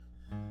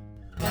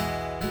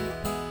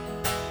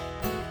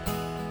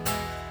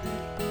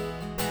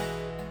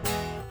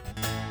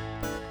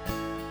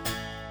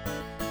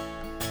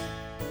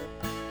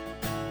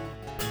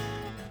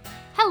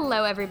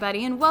Hello,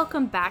 everybody, and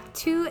welcome back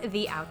to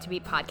the Out to Be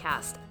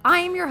podcast. I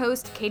am your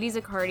host, Katie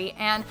Zaccardi,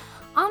 and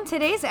on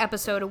today's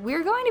episode,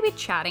 we're going to be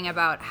chatting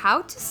about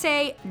how to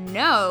say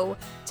no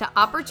to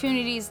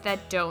opportunities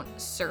that don't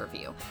serve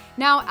you.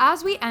 Now,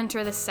 as we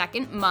enter the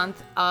second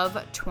month of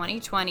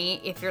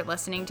 2020, if you're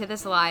listening to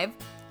this live,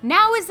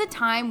 now is the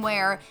time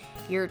where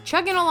you're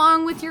chugging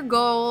along with your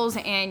goals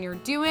and you're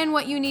doing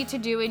what you need to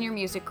do in your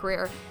music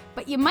career,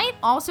 but you might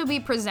also be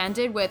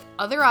presented with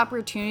other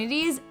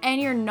opportunities and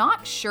you're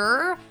not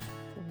sure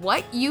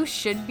what you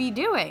should be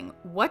doing.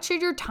 What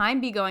should your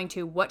time be going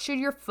to? What should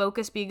your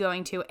focus be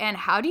going to? And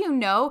how do you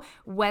know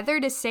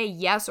whether to say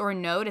yes or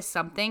no to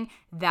something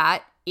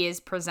that is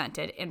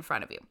presented in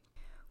front of you?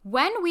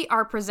 When we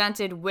are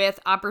presented with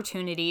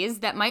opportunities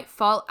that might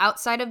fall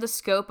outside of the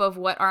scope of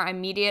what our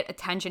immediate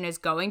attention is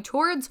going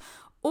towards,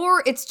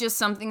 or it's just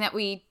something that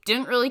we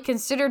didn't really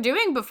consider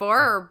doing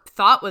before or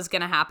thought was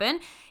going to happen,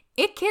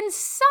 it can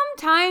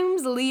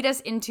sometimes lead us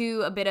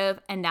into a bit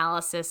of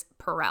analysis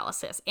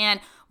paralysis.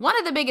 And one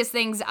of the biggest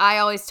things I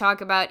always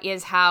talk about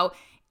is how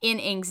in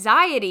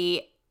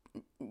anxiety,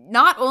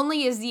 not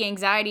only is the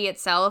anxiety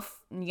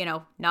itself,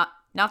 not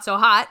so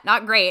hot,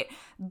 not great,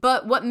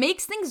 but what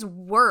makes things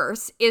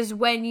worse is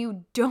when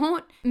you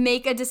don't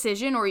make a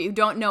decision or you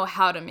don't know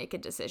how to make a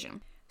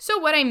decision. So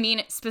what I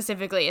mean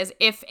specifically is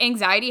if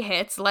anxiety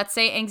hits, let's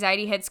say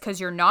anxiety hits because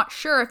you're not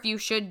sure if you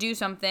should do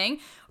something,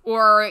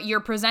 or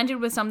you're presented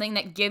with something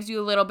that gives you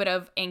a little bit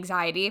of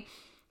anxiety,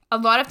 a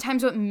lot of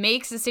times what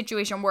makes the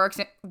situation worse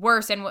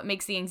and what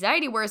makes the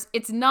anxiety worse,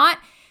 it's not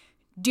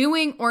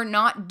doing or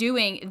not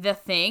doing the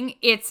thing.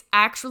 It's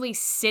actually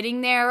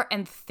sitting there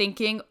and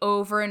thinking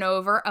over and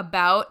over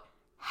about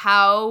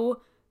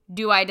how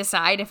do I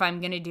decide if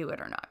I'm going to do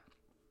it or not,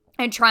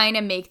 and trying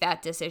to make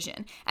that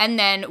decision. And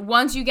then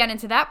once you get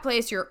into that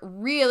place, you're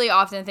really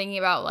often thinking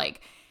about like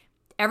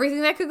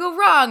everything that could go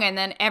wrong and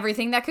then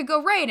everything that could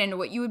go right and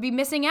what you would be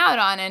missing out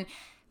on. And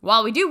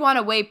while we do want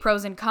to weigh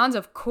pros and cons,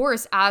 of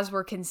course, as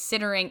we're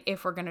considering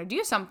if we're going to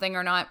do something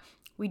or not,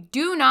 we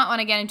do not want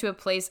to get into a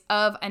place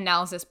of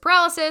analysis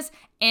paralysis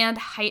and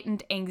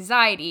heightened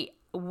anxiety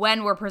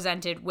when we're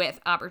presented with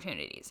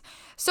opportunities.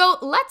 So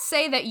let's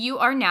say that you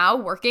are now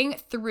working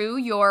through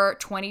your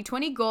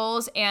 2020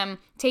 goals and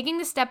taking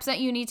the steps that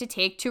you need to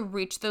take to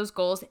reach those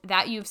goals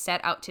that you've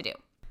set out to do.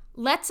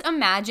 Let's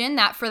imagine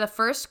that for the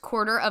first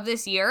quarter of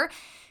this year,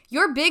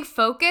 your big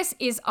focus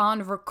is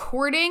on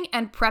recording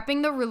and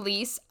prepping the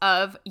release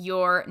of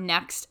your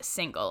next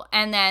single.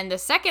 And then the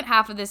second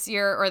half of this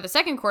year, or the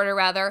second quarter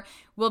rather,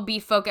 will be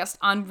focused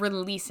on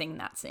releasing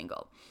that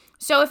single.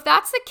 So if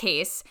that's the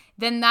case,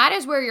 then that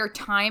is where your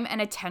time and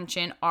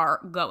attention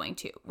are going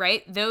to,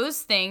 right?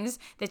 Those things,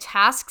 the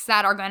tasks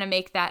that are going to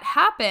make that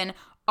happen,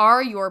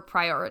 are your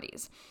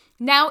priorities.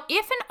 Now,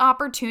 if an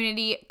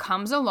opportunity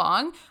comes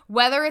along,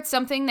 whether it's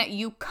something that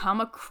you come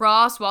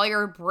across while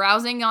you're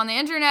browsing on the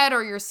internet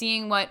or you're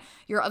seeing what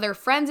your other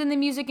friends in the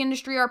music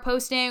industry are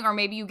posting, or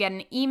maybe you get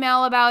an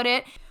email about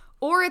it,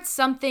 or it's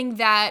something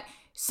that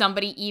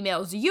somebody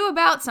emails you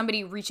about,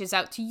 somebody reaches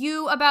out to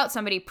you about,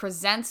 somebody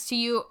presents to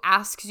you,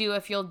 asks you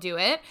if you'll do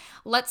it.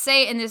 Let's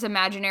say in this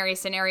imaginary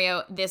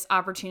scenario, this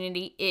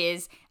opportunity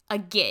is a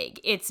gig.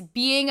 It's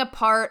being a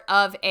part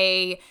of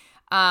a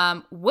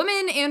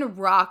Women in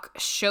Rock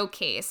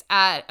showcase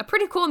at a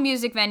pretty cool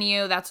music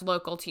venue that's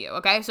local to you,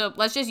 okay? So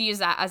let's just use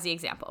that as the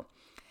example.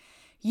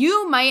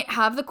 You might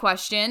have the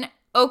question,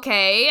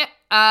 okay,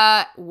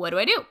 what do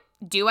I do?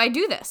 Do I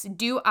do this?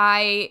 Do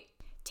I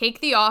take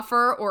the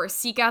offer or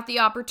seek out the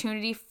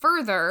opportunity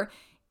further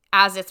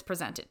as it's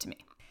presented to me?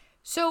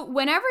 So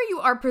whenever you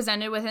are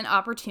presented with an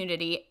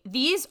opportunity,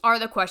 these are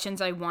the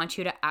questions I want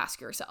you to ask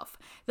yourself.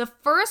 The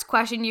first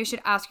question you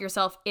should ask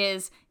yourself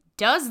is,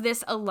 does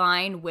this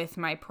align with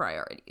my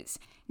priorities?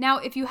 Now,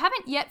 if you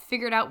haven't yet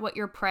figured out what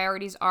your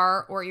priorities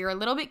are, or you're a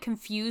little bit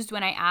confused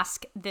when I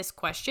ask this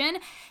question,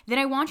 then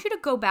I want you to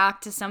go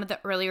back to some of the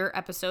earlier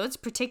episodes,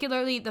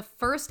 particularly the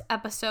first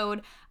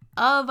episode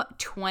of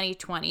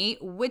 2020,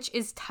 which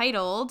is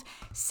titled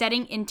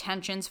Setting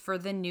Intentions for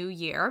the New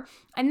Year.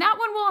 And that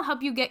one will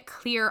help you get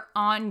clear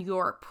on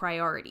your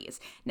priorities.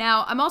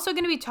 Now, I'm also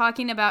going to be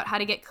talking about how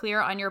to get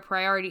clear on your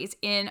priorities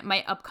in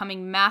my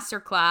upcoming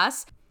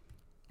masterclass.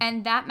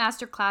 And that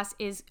masterclass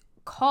is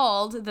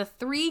called The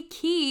 3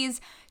 Keys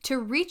to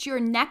Reach Your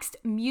Next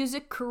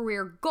Music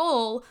Career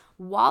Goal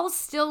while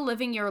still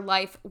living your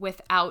life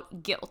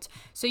without guilt.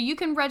 So you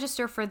can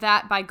register for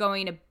that by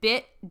going to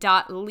bit.ly/OTB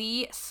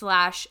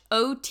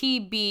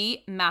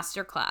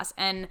masterclass,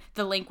 and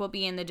the link will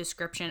be in the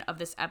description of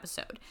this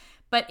episode.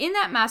 But in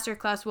that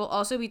masterclass, we'll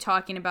also be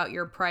talking about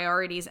your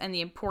priorities and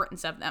the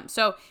importance of them.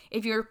 So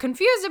if you're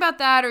confused about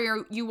that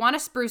or you want to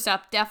spruce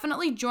up,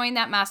 definitely join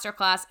that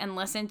masterclass and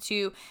listen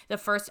to the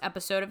first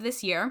episode of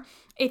this year.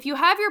 If you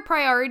have your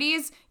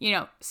priorities,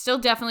 still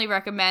definitely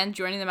recommend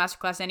joining the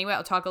masterclass anyway.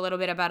 I'll talk a little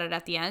bit about it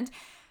at the end.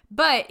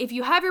 But if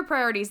you have your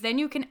priorities, then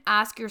you can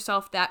ask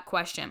yourself that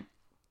question.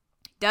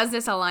 Does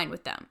this align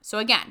with them? So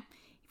again,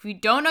 If you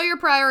don't know your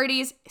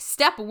priorities,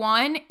 step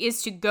one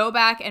is to go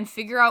back and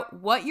figure out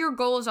what your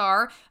goals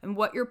are and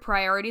what your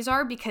priorities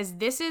are, because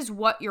this is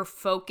what your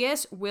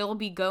focus will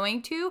be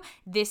going to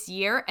this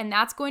year. And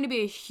that's going to be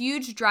a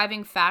huge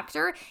driving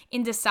factor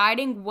in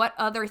deciding what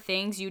other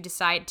things you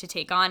decide to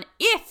take on,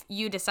 if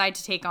you decide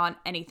to take on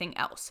anything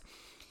else.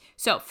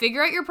 So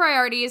figure out your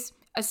priorities.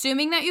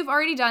 Assuming that you've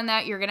already done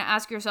that, you're going to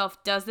ask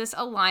yourself, does this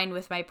align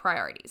with my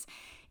priorities?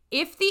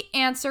 If the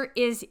answer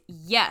is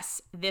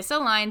yes, this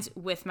aligns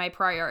with my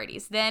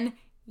priorities, then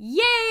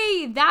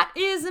yay, that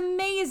is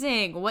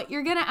amazing. What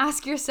you're going to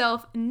ask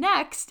yourself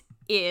next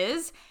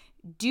is,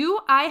 do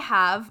I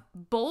have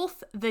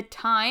both the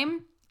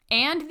time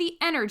and the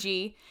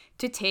energy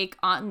to take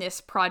on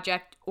this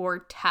project or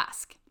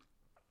task?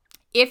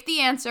 If the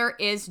answer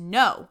is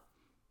no,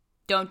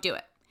 don't do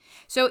it.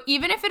 So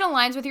even if it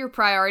aligns with your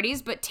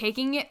priorities, but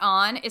taking it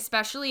on,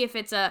 especially if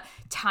it's a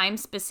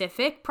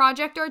time-specific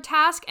project or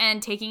task,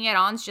 and taking it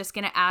on is just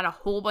going to add a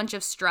whole bunch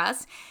of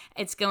stress.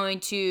 It's going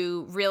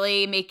to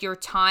really make your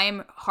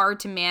time hard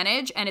to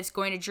manage, and it's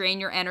going to drain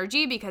your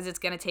energy because it's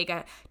going to take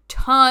a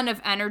ton of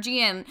energy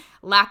and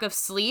lack of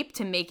sleep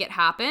to make it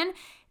happen.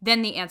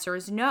 Then the answer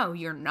is no,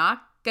 you're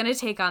not going to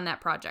take on that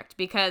project,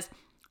 because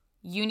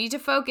you need to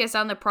focus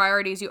on the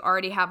priorities you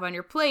already have on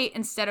your plate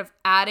instead of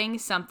adding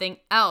something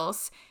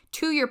else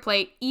to your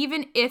plate,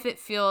 even if it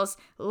feels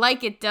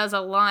like it does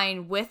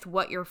align with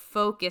what your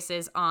focus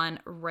is on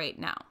right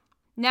now.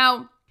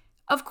 Now,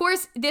 of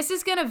course, this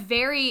is going to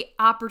vary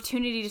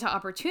opportunity to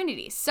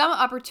opportunity. Some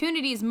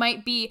opportunities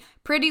might be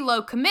pretty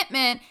low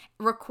commitment,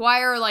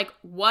 require like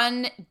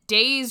 1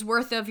 day's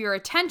worth of your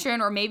attention,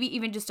 or maybe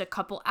even just a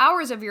couple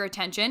hours of your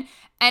attention.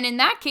 And in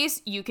that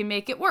case, you can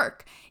make it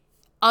work.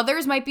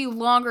 Others might be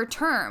longer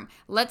term.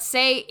 Let's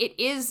say it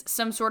is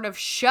some sort of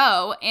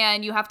show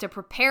and you have to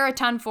prepare a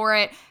ton for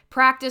it,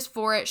 practice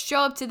for it,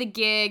 show up to the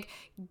gig,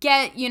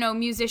 get,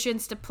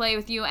 musicians to play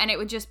with you, and it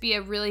would just be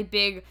a really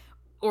big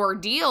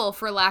ordeal,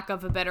 for lack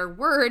of a better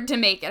word, to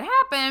make it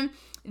happen.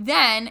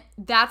 Then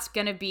that's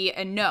going to be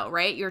a no,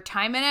 right? Your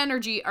time and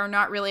energy are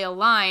not really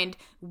aligned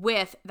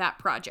with that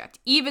project,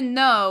 even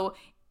though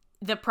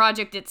the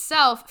project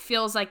itself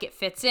feels like it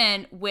fits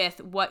in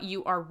with what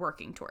you are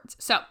working towards.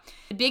 So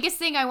the biggest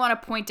thing I want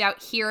to point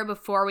out here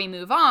before we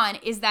move on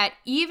is that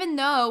even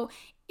though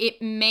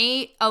it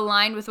may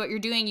align with what you're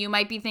doing, you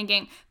might be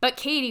thinking, but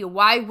Katie,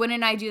 why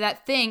wouldn't I do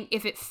that thing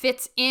if it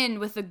fits in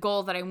with the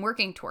goal that I'm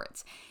working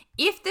towards?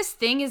 If this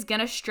thing is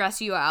going to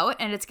stress you out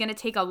and it's going to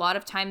take a lot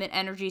of time and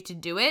energy to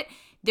do it,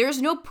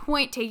 there's no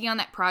point taking on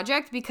that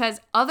project, because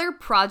other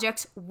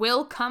projects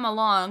will come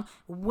along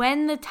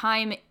when the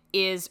time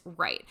is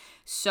right.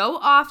 So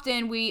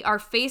often we are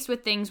faced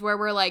with things where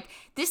we're like,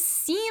 this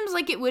seems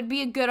like it would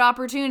be a good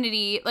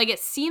opportunity. Like, it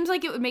seems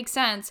like it would make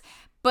sense.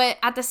 But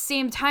at the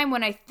same time,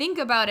 when I think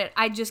about it,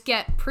 I just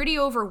get pretty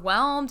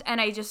overwhelmed,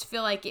 and I just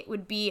feel like it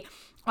would be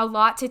a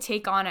lot to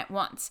take on at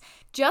once.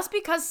 Just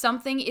because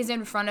something is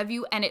in front of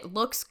you and it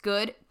looks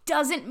good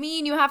doesn't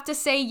mean you have to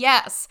say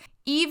yes.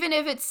 Even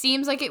if it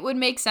seems like it would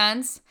make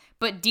sense,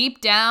 but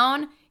deep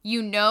down,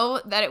 you know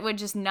that it would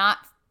just not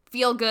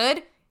feel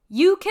good,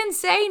 you can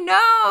say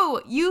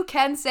no. You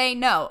can say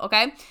no,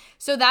 okay?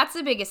 So that's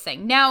the biggest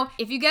thing. Now,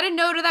 if you get a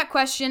no to that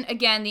question,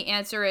 again, the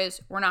answer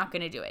is we're not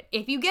going to do it.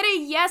 If you get a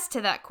yes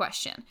to that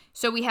question,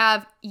 so we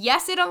have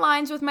yes, it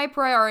aligns with my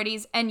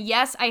priorities, and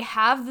yes, I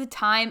have the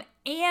time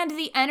and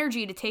the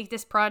energy to take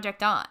this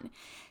project on.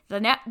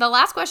 The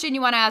last question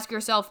you want to ask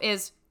yourself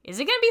is it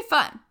going to be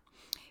fun?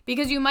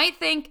 Because you might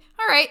think,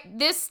 all right,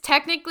 this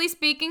technically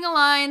speaking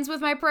aligns with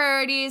my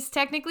priorities.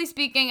 Technically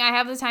speaking, I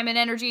have the time and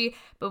energy.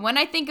 But when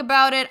I think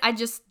about it, I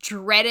just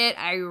dread it.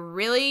 I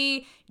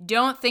really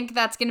don't think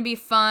that's going to be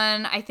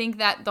fun. I think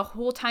that the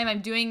whole time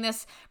I'm doing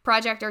this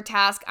project or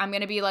task, I'm going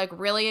to be like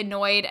really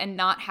annoyed and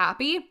not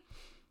happy.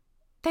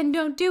 Then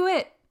don't do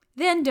it.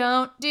 Then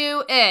don't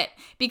do it,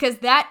 because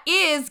that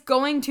is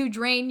going to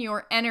drain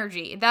your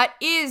energy. That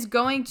is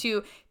going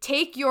to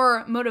take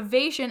your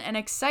motivation and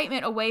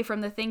excitement away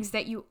from the things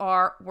that you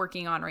are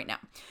working on right now.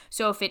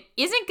 So if it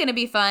isn't going to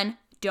be fun,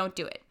 don't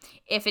do it.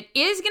 If it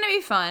is going to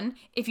be fun,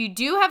 if you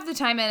do have the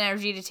time and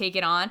energy to take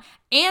it on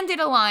and it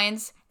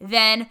aligns,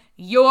 then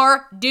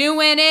you're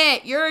doing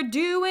it. You're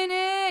doing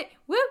it.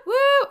 Woo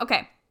woo.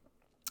 Okay.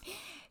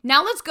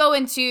 Now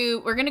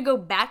we're going to go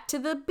back to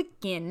the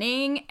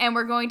beginning, and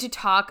we're going to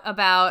talk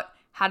about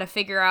how to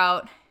figure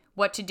out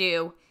what to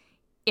do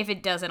if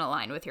it doesn't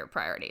align with your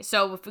priorities.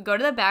 So if we go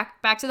to the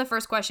back to the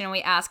first question and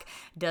we ask,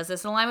 does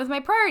this align with my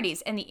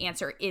priorities? And the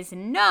answer is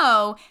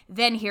no,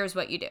 then here's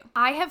what you do.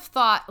 I have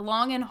thought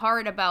long and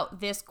hard about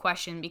this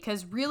question,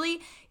 because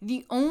really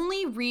the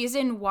only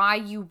reason why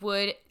you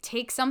would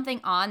take something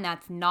on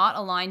that's not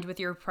aligned with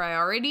your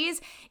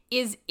priorities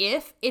is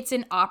if it's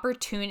an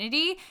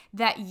opportunity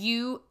that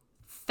you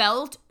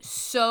felt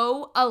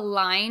so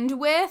aligned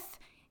with,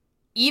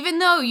 even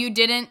though you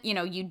didn't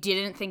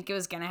think it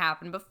was going to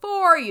happen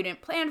before, you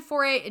didn't plan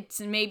for it, it's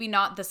maybe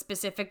not the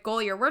specific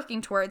goal you're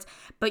working towards,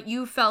 but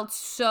you felt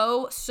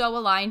so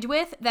aligned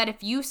with that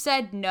if you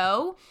said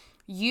no,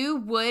 you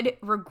would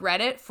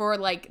regret it for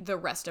like the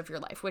rest of your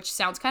life, which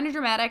sounds kind of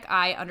dramatic.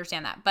 I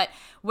understand that. But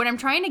what I'm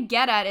trying to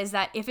get at is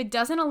that if it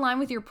doesn't align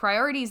with your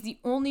priorities, the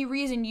only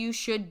reason you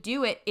should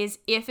do it is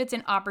if it's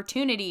an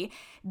opportunity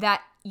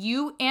that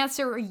you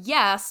answer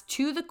yes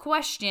to the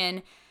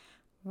question,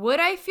 would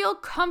I feel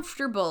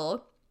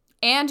comfortable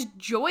and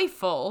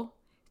joyful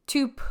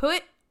to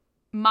put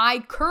my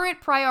current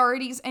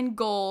priorities and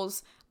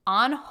goals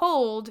on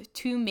hold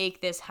to make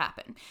this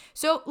happen?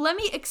 So let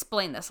me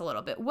explain this a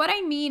little bit. What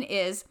I mean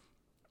is,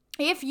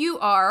 if you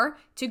are,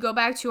 to go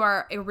back to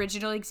our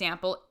original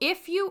example,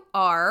 if you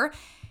are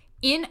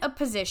in a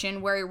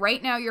position where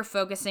right now you're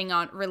focusing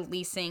on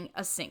releasing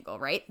a single,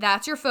 right?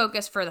 That's your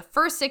focus for the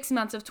first 6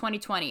 months of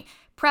 2020,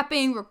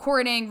 prepping,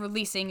 recording,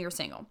 releasing your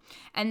single.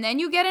 And then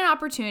you get an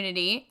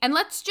opportunity, and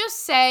let's just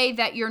say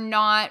that you're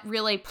not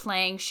really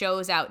playing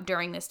shows out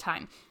during this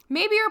time.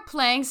 Maybe you're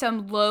playing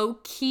some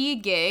low-key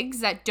gigs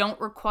that don't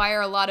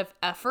require a lot of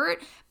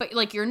effort, but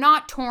like you're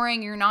not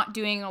touring, you're not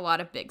doing a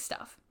lot of big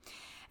stuff.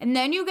 And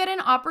then you get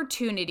an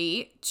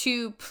opportunity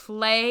to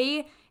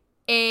play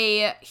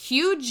a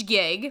huge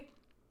gig.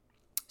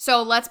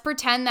 So let's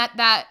pretend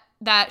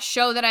that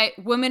show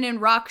Women in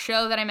Rock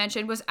show that I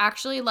mentioned was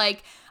actually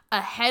like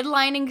a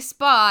headlining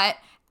spot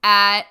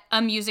at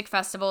a music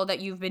festival that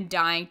you've been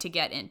dying to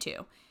get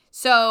into.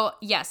 So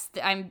yes,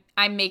 I'm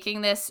making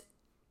this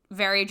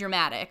very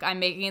dramatic. I'm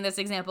making this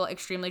example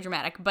extremely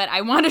dramatic, but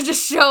I wanted to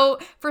show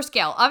for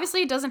scale.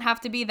 Obviously, it doesn't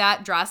have to be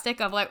that drastic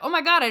of like, oh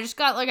my God, I just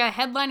got like a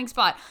headlining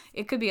spot.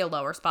 It could be a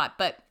lower spot,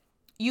 but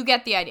you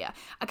get the idea,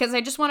 because I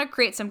just want to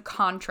create some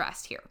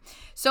contrast here.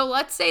 So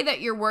let's say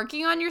that you're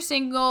working on your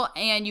single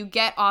and you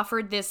get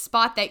offered this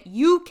spot that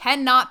you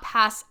cannot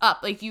pass up.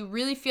 Like you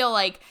really feel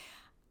like,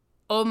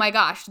 oh my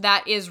gosh,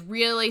 that is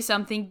really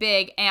something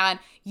big, and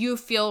you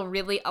feel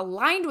really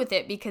aligned with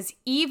it, because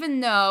even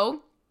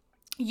though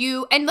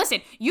and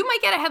listen, you might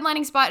get a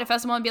headlining spot at a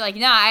festival and be like,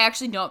 nah,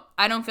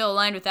 I don't feel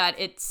aligned with that.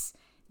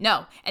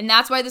 No. And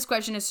that's why this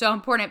question is so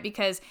important,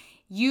 because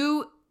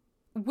you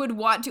would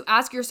want to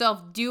ask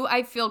yourself, do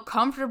I feel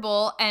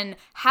comfortable and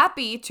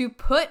happy to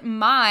put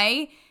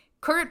my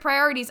current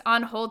priorities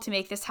on hold to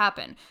make this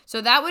happen? So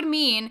that would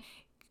mean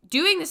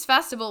doing this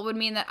festival would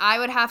mean that I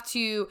would have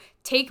to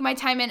take my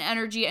time and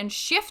energy and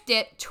shift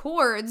it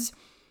towards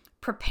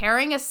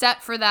preparing a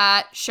set for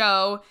that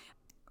show,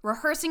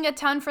 rehearsing a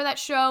ton for that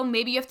show.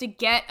 Maybe you have to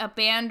get a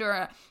band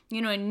or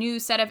a new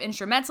set of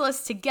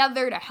instrumentalists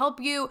together to help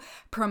you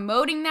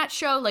promoting that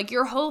show. Like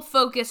your whole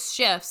focus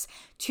shifts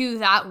to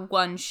that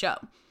one show.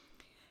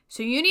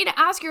 So you need to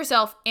ask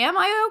yourself, am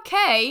I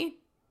okay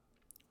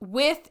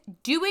with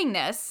doing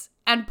this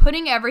and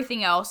putting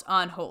everything else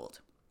on hold?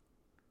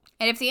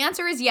 And if the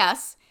answer is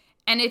yes,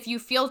 and if you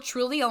feel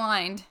truly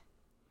aligned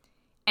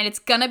and it's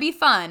gonna be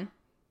fun,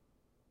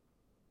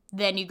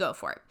 then you go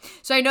for it.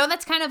 So I know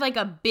that's kind of like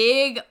a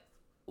big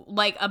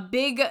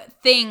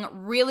thing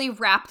really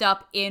wrapped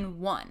up in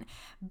one.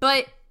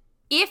 But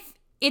if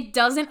it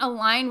doesn't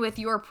align with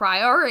your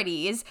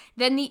priorities,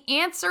 then the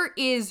answer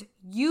is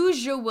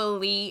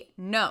usually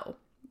no.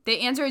 The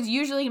answer is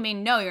usually going to be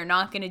no, you're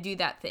not going to do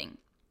that thing.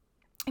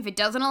 If it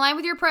doesn't align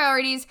with your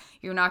priorities,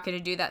 you're not going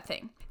to do that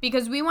thing.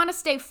 Because we want to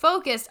stay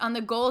focused on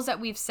the goals that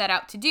we've set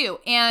out to do.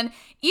 And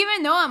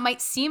even though it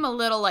might seem a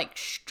little like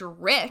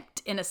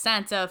strict in a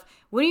sense of,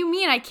 what do you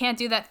mean I can't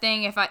do that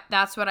thing if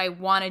that's what I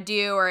want to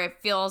do, or it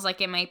feels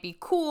like it might be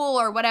cool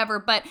or whatever.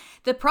 But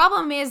the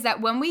problem is that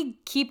when we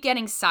keep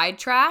getting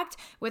sidetracked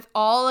with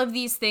all of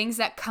these things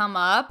that come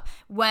up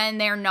when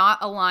they're not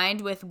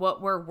aligned with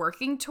what we're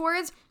working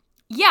towards,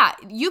 yeah,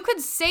 you could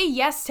say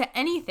yes to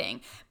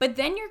anything, but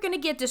then you're going to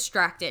get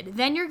distracted.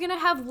 Then you're going to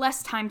have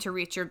less time to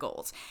reach your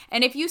goals.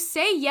 And if you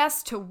say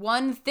yes to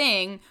one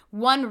thing,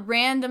 one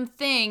random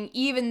thing,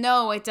 even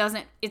though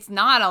it's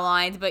not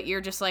aligned, but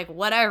you're just like,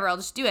 whatever, I'll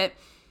just do it.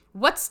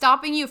 What's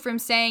stopping you from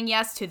saying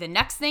yes to the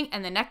next thing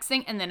and the next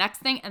thing and the next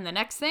thing and the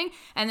next thing?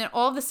 And then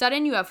all of a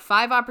sudden you have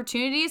 5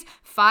 opportunities,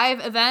 5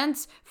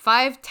 events,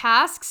 5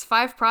 tasks,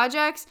 5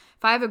 projects,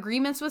 5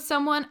 agreements with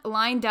someone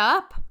lined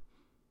up.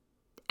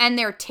 And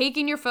they're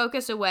taking your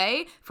focus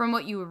away from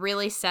what you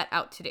really set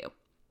out to do.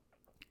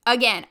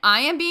 Again, I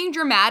am being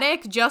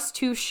dramatic just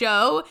to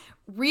show,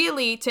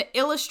 really to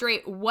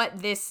illustrate what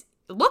this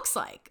looks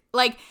like.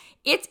 Like,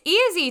 it's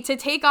easy to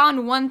take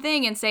on one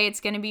thing and say it's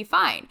going to be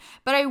fine.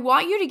 But I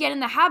want you to get in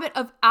the habit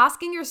of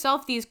asking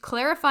yourself these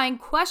clarifying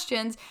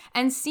questions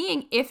and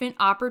seeing if an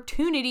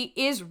opportunity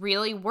is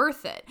really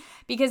worth it.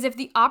 Because if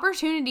the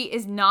opportunity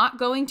is not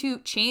going to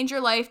change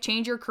your life,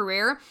 change your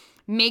career,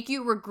 make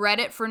you regret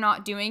it for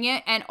not doing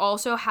it, and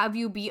also have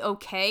you be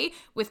okay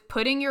with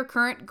putting your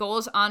current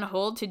goals on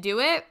hold to do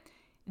it,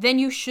 then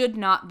you should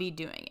not be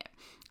doing it.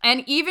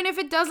 And even if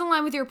it doesn't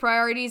align with your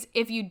priorities,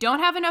 if you don't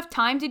have enough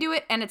time to do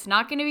it and it's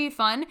not going to be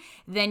fun,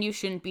 then you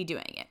shouldn't be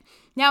doing it.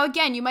 Now,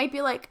 again, you might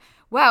be like,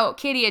 wow,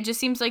 Katie, it just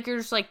seems like you're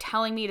just like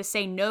telling me to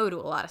say no to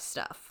a lot of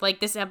stuff.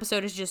 Like this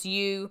episode is just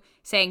you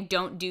saying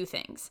don't do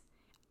things.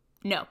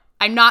 No,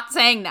 I'm not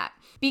saying that.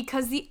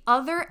 Because the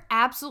other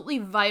absolutely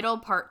vital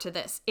part to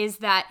this is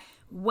that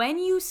When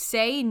you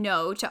say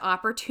no to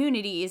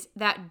opportunities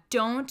that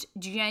don't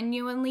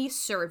genuinely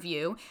serve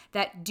you,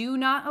 that do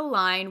not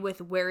align with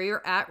where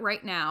you're at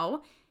right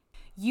now,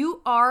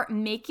 you are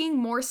making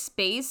more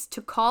space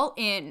to call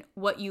in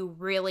what you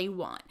really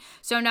want.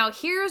 So now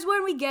here's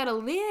when we get a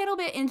little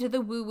bit into the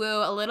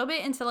woo-woo, a little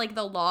bit into like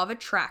the law of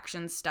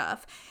attraction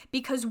stuff.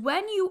 Because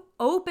when you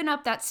open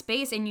up that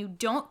space and you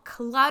don't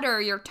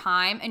clutter your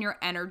time and your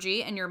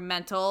energy and your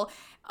mental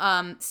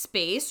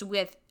space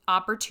with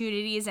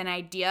opportunities and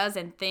ideas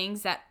and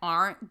things that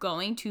aren't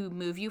going to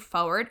move you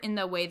forward in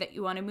the way that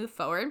you want to move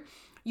forward,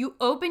 you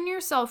open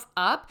yourself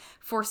up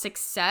for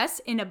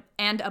success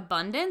and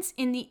abundance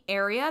in the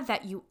area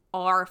that you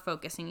are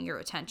focusing your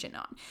attention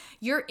on.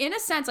 You're, in a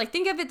sense, like,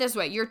 think of it this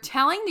way. You're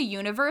telling the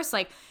universe,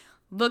 like,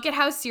 look at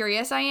how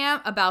serious I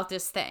am about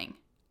this thing.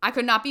 I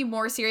could not be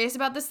more serious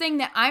about this thing,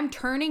 that I'm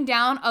turning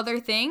down other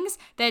things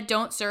that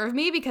don't serve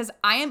me because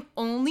I am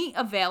only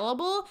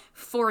available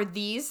for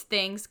these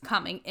things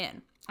coming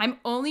in. I'm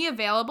only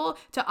available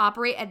to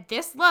operate at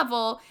this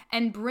level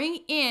and bring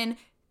in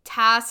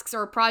tasks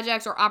or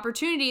projects or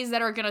opportunities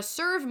that are going to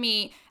serve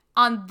me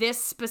on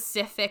this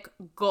specific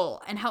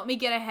goal and help me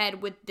get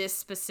ahead with this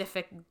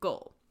specific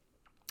goal.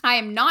 I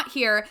am not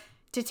here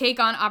to take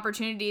on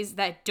opportunities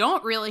that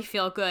don't really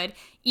feel good,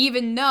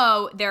 even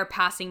though they're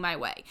passing my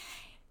way.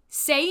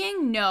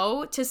 Saying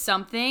no to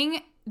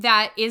something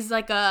that is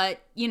like a,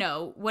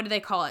 what do they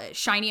call it?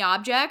 Shiny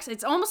objects.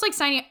 It's almost like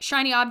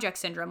shiny object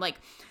syndrome. Like,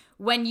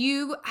 when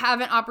you have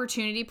an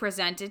opportunity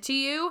presented to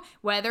you,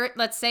 whether,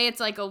 let's say it's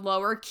like a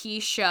lower key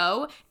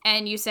show,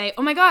 and you say,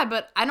 oh my God,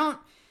 but I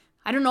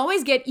don't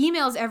always get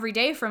emails every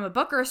day from a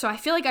booker, so I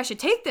feel like I should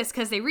take this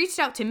because they reached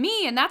out to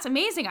me and that's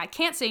amazing. I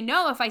can't say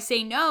no. If I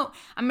say no,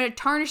 I'm going to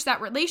tarnish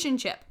that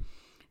relationship.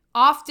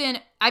 Often,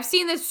 I've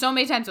seen this so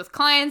many times with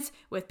clients,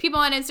 with people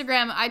on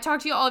Instagram. I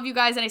talk to all of you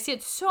guys and I see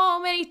it so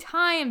many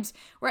times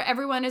where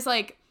everyone is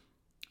like,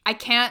 I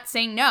can't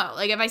say no.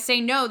 Like, if I say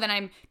no, then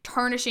I'm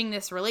tarnishing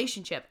this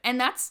relationship. And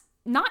it's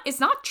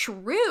not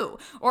true.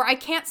 Or I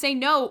can't say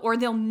no, or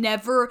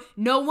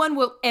no one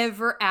will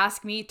ever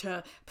ask me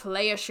to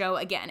play a show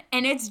again.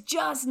 And it's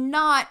just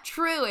not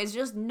true. It's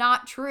just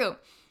not true.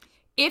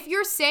 If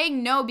you're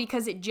saying no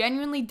because it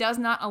genuinely does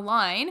not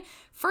align,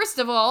 first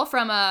of all,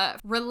 from a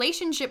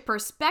relationship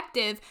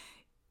perspective,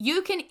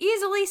 you can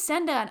easily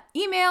send an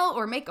email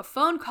or make a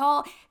phone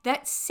call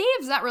that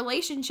saves that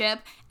relationship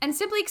and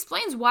simply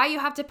explains why you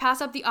have to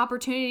pass up the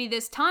opportunity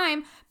this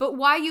time, but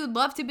why you'd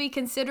love to be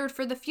considered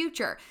for the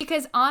future.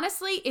 Because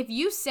honestly, if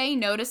you say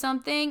no to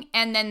something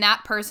and then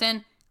that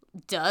person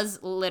does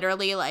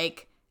literally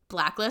like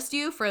blacklist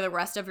you for the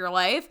rest of your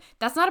life,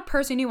 that's not a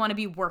person you want to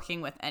be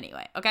working with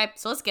anyway, okay?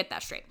 So let's get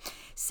that straight.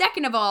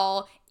 Second of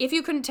all, if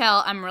you couldn't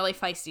tell, I'm really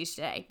feisty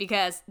today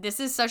because this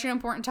is such an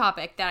important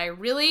topic that I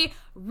really,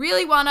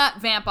 really want to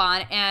vamp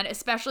on, and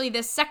especially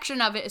this section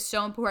of it is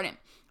so important.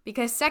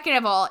 Because second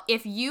of all,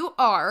 if you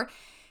are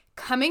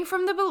coming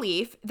from the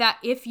belief that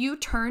if you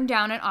turn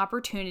down an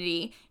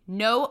opportunity,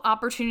 no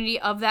opportunity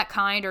of that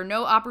kind or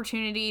no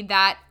opportunity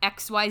that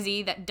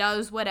XYZ that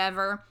does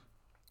whatever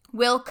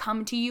will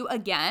come to you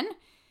again,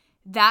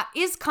 that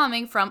is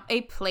coming from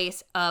a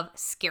place of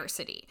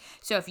scarcity.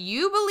 So if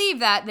you believe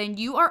that, then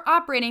you are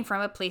operating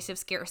from a place of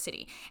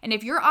scarcity. And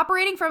if you're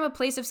operating from a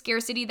place of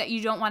scarcity that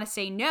you don't want to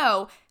say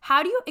no,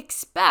 how do you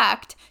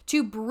expect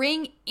to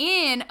bring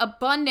in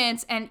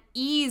abundance and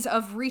ease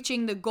of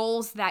reaching the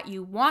goals that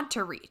you want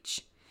to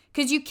reach?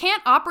 Because you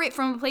can't operate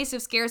from a place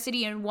of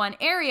scarcity in one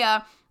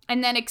area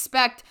and then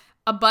expect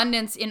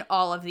abundance in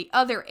all of the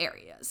other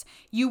areas.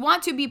 You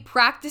want to be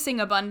practicing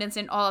abundance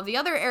in all of the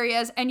other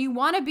areas, and you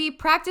want to be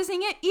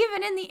practicing it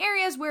even in the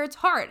areas where it's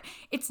hard.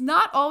 It's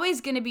not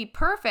always going to be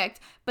perfect,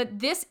 but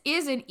this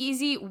is an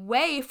easy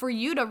way for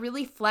you to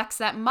really flex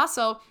that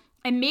muscle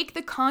and make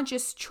the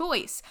conscious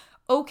choice.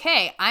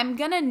 Okay, I'm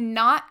going to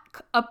not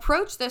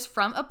approach this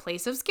from a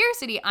place of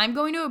scarcity. I'm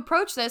going to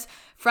approach this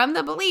from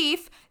the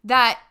belief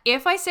that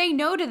if I say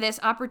no to this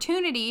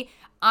opportunity,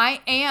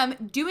 I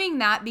am doing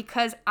that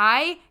because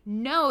I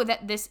know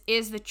that this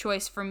is the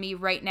choice for me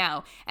right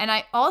now. And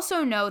I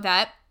also know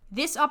that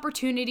this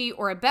opportunity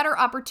or a better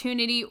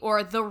opportunity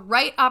or the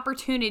right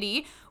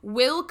opportunity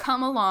will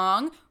come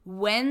along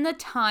when the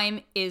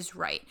time is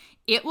right.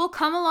 It will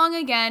come along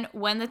again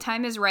when the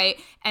time is right.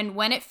 And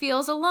when it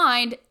feels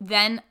aligned,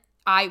 then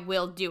I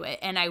will do it.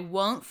 And I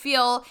won't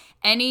feel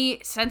any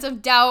sense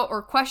of doubt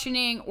or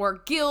questioning or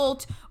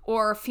guilt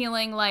or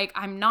feeling like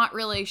I'm not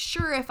really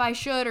sure if I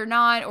should or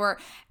not, or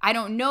I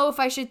don't know if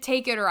I should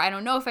take it, or I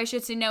don't know if I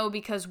should say no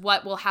because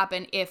what will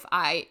happen if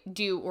I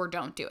do or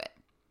don't do it.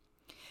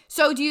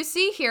 So do you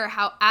see here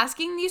how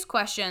asking these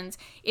questions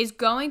is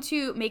going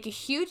to make a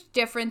huge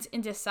difference in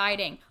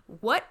deciding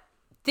what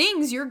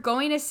things you're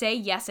going to say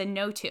yes and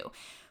no to?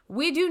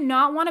 We do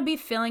not want to be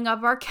filling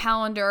up our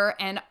calendar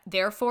and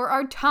therefore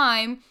our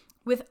time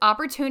with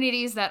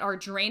opportunities that are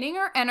draining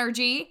our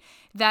energy,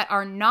 that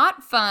are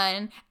not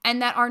fun,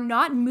 and that are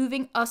not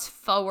moving us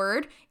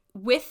forward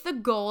with the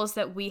goals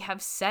that we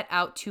have set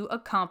out to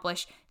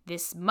accomplish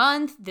this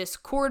month, this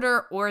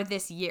quarter, or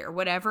this year,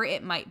 whatever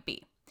it might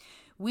be.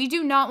 We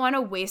do not want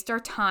to waste our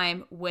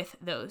time with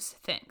those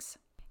things.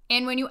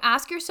 And when you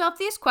ask yourself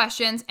these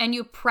questions and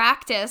you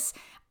practice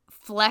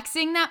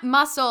flexing that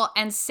muscle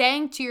and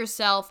saying to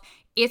yourself,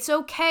 it's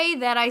okay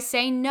that I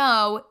say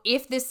no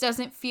if this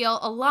doesn't feel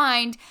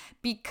aligned,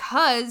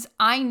 because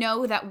I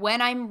know that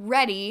when I'm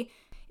ready,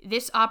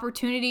 this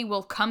opportunity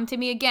will come to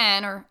me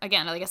again, or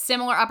again, like a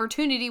similar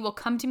opportunity will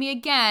come to me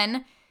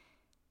again,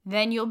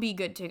 then you'll be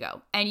good to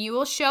go. And you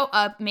will show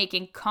up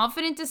making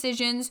confident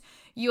decisions.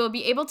 You will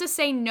be able to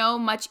say no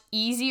much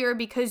easier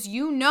because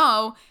you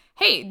know,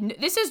 hey,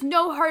 this is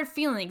no hard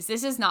feelings.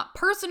 This is not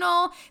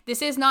personal.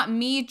 This is not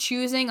me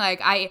choosing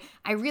like I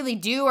really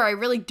do or I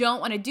really don't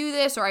want to do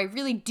this, or I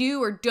really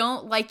do or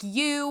don't like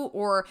you,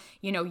 or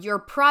your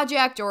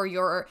project or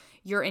your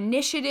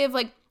initiative.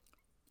 Like,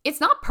 it's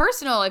not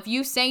personal if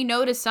you say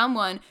no to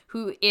someone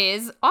who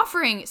is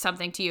offering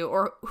something to you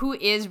or who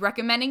is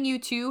recommending you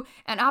to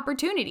an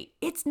opportunity.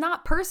 It's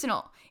not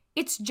personal.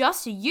 It's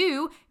just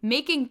you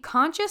making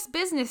conscious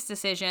business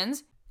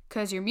decisions,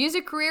 because your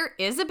music career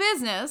is a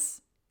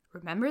business.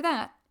 Remember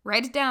that.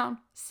 Write it down.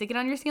 Stick it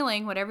on your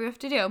ceiling, whatever you have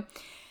to do.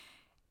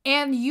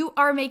 And you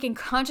are making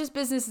conscious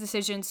business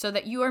decisions so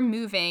that you are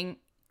moving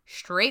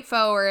straight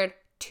forward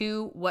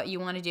to what you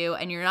want to do,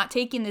 and you're not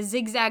taking the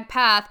zigzag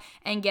path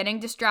and getting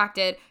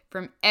distracted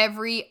from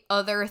every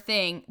other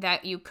thing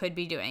that you could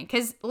be doing.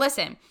 Because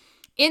listen,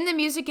 in the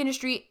music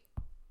industry,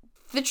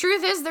 the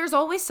truth is there's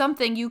always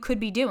something you could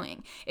be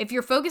doing. If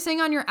you're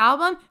focusing on your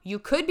album, you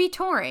could be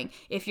touring.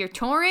 If you're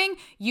touring,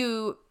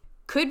 you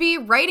could be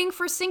writing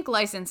for sync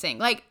licensing.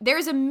 Like,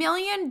 there's a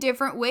million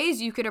different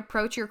ways you could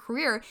approach your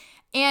career,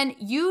 and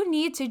you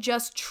need to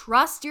just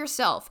trust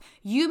yourself.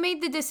 You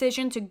made the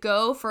decision to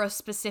go for a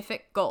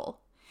specific goal.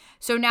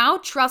 So now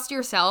trust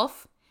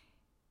yourself,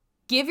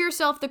 give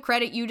yourself the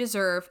credit you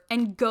deserve,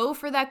 and go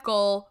for that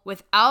goal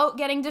without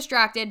getting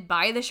distracted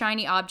by the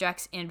shiny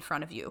objects in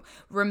front of you.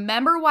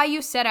 Remember why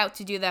you set out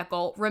to do that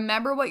goal.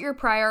 Remember what your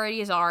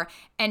priorities are,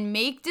 and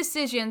make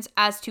decisions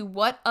as to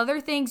what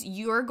other things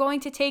you're going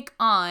to take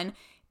on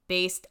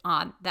based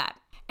on that.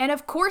 And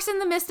of course, in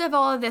the midst of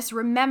all of this,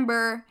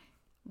 remember,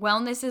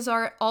 wellness is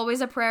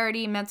always a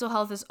priority. Mental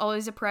health is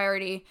always a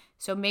priority.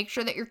 So make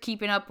sure that you're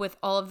keeping up with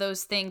all of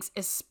those things,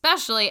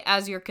 especially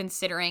as you're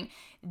considering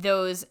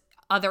those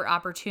other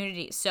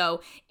opportunities.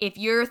 So if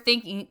you're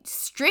thinking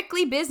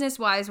strictly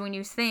business-wise, when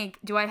you think,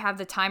 do I have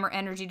the time or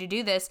energy to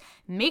do this?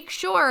 Make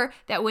sure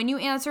that when you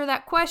answer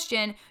that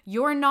question,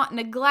 you're not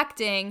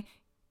neglecting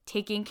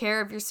taking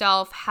care of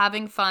yourself,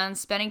 having fun,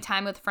 spending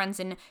time with friends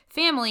and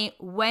family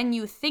when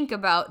you think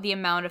about the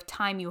amount of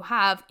time you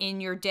have in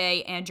your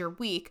day and your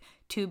week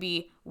to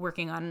be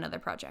working on another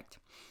project.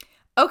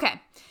 Okay,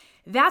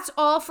 that's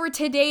all for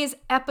today's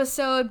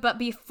episode. But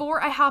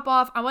before I hop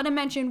off, I want to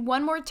mention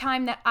one more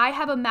time that I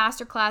have a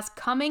masterclass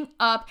coming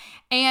up.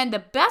 And the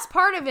best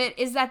part of it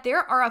is that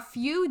there are a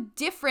few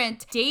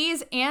different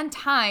days and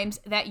times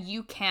that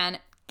you can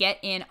get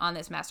in on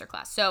this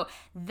masterclass. So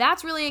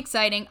that's really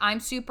exciting. I'm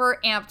super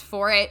amped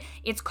for it.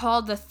 It's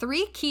called The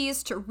 3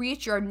 Keys to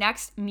Reach Your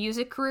Next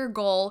Music Career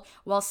Goal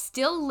While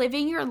Still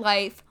Living Your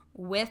Life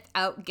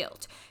Without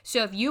Guilt.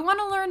 So if you want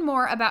to learn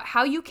more about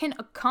how you can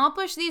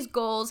accomplish these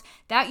goals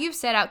that you've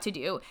set out to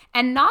do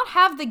and not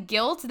have the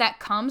guilt that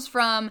comes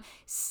from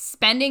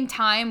spending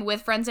time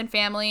with friends and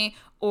family,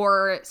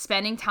 or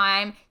spending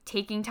time,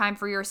 taking time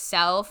for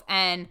yourself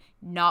and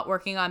not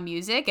working on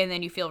music, and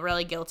then you feel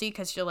really guilty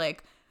because you're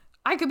like,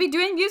 I could be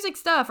doing music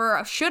stuff,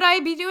 or should I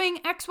be doing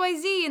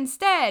XYZ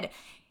instead?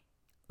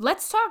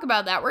 Let's talk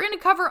about that. We're going to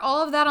cover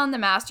all of that on the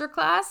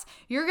masterclass.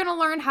 You're going to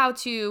learn how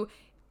to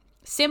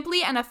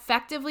simply and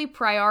effectively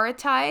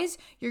prioritize.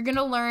 You're going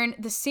to learn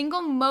the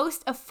single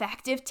most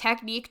effective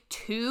technique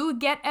to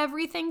get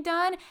everything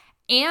done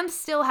and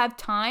still have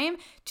time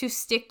to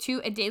stick to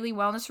a daily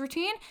wellness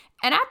routine.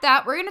 And at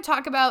that, we're going to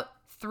talk about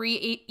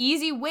 3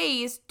 easy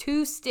ways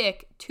to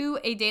stick to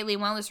a daily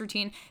wellness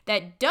routine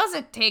that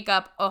doesn't take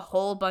up a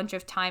whole bunch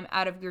of time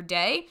out of your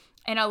day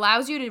and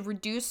allows you to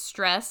reduce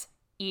stress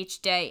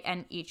each day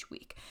and each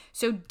week.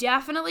 So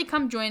definitely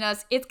come join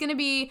us. It's going to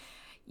be,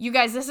 you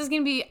guys, this is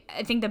going to be,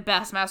 I think, the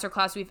best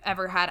masterclass we've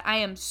ever had. I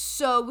am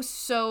so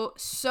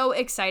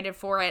excited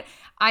for it.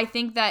 I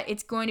think that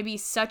it's going to be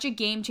such a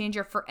game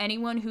changer for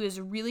anyone who is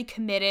really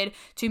committed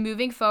to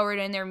moving forward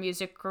in their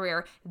music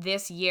career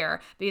this year,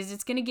 because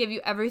it's going to give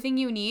you everything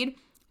you need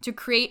to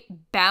create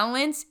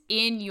balance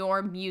in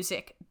your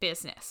music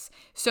business.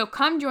 So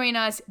come join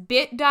us,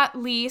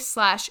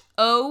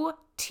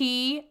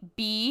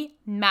 bit.ly/OTB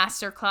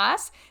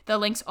Masterclass. The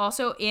link's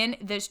also in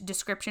the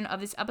description of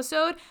this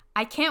episode.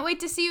 I can't wait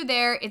to see you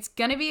there. It's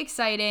going to be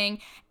exciting.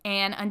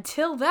 And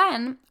until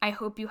then, I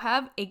hope you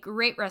have a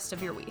great rest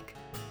of your week.